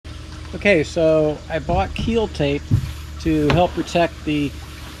Okay, so I bought Keel tape to help protect the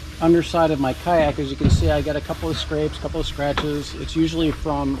underside of my kayak. As you can see, I got a couple of scrapes, a couple of scratches. It's usually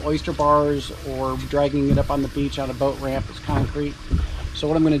from oyster bars or dragging it up on the beach on a boat ramp. It's concrete. So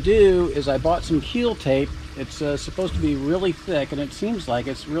what I'm going to do is I bought some Keel tape. It's supposed to be really thick, and it seems like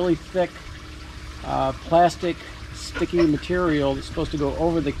it's really thick plastic sticky material that's supposed to go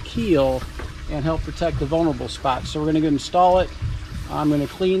over the keel and help protect the vulnerable spots. So we're going to go install it. I'm going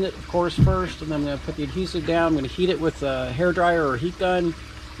to clean it, of course, first, and then I'm going to put the adhesive down. I'm going to heat it with a hairdryer or a heat gun,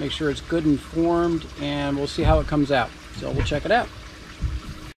 make sure it's good and formed, and we'll see how it comes out. So we'll check it out.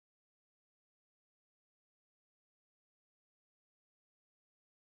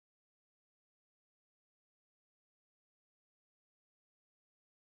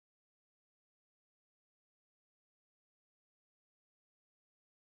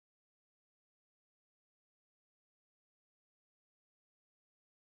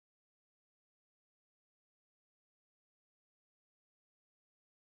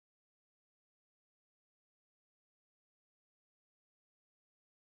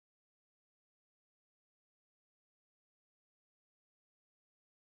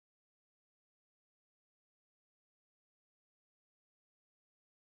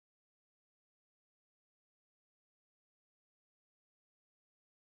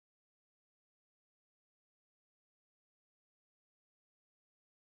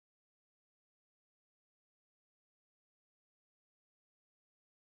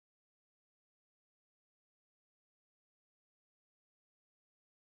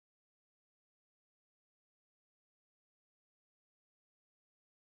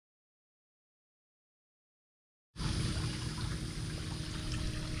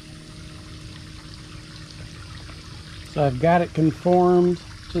 So I've got it conformed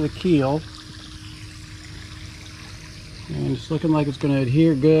to the keel, and it's looking like it's going to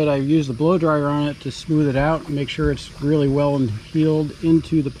adhere good. I've used the blow dryer on it to smooth it out and make sure it's really well healed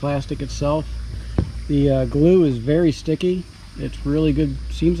into the plastic itself. The glue is very sticky. It's really good.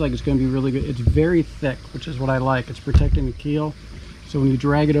 Seems like it's going to be really good. It's very thick, which is what I like. It's protecting the keel. So when you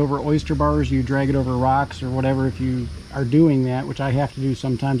drag it over oyster bars, you drag it over rocks or whatever, if you are doing that, which I have to do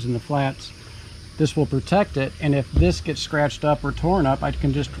sometimes in the flats, this will protect it. And if this gets scratched up or torn up, I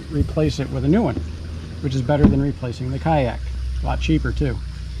can just replace it with a new one, which is better than replacing the kayak. A lot cheaper too.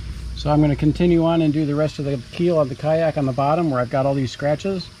 So I'm going to continue on and do the rest of the keel of the kayak on the bottom where I've got all these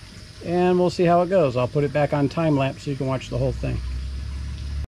scratches, and we'll see how it goes. I'll put it back on time lapse so you can watch the whole thing.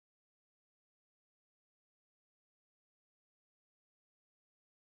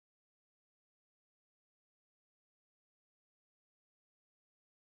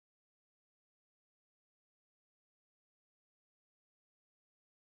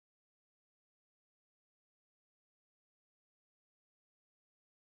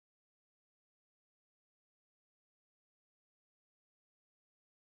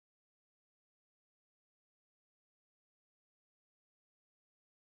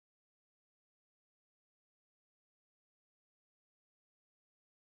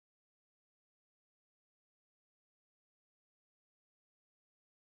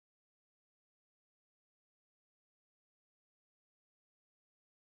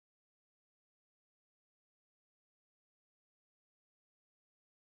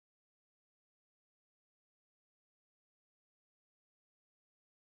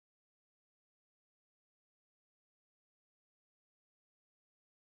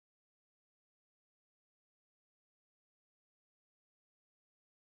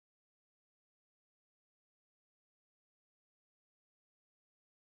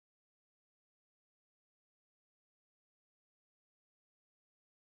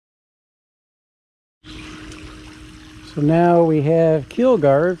 So now we have keel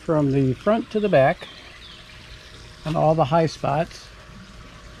guard from the front to the back on all the high spots,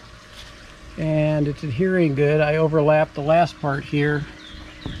 and it's adhering good. I overlapped the last part here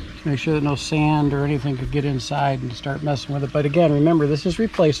to make sure that no sand or anything could get inside and start messing with it. But again, remember, this is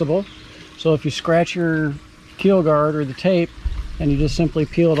replaceable. So if you scratch your keel guard or the tape, and you just simply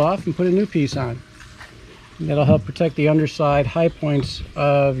peel it off and put a new piece on. And that'll help protect the underside high points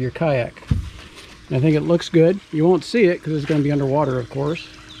of your kayak. I think it looks good. You won't see it because it's going to be underwater, of course,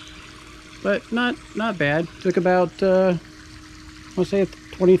 but not bad. Took about I'll say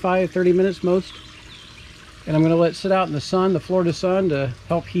 25-30 minutes most, and I'm going to let it sit out in the sun, the Florida sun, to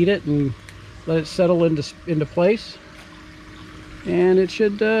help heat it and let it settle into place, and it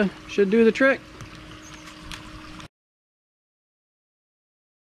should do the trick.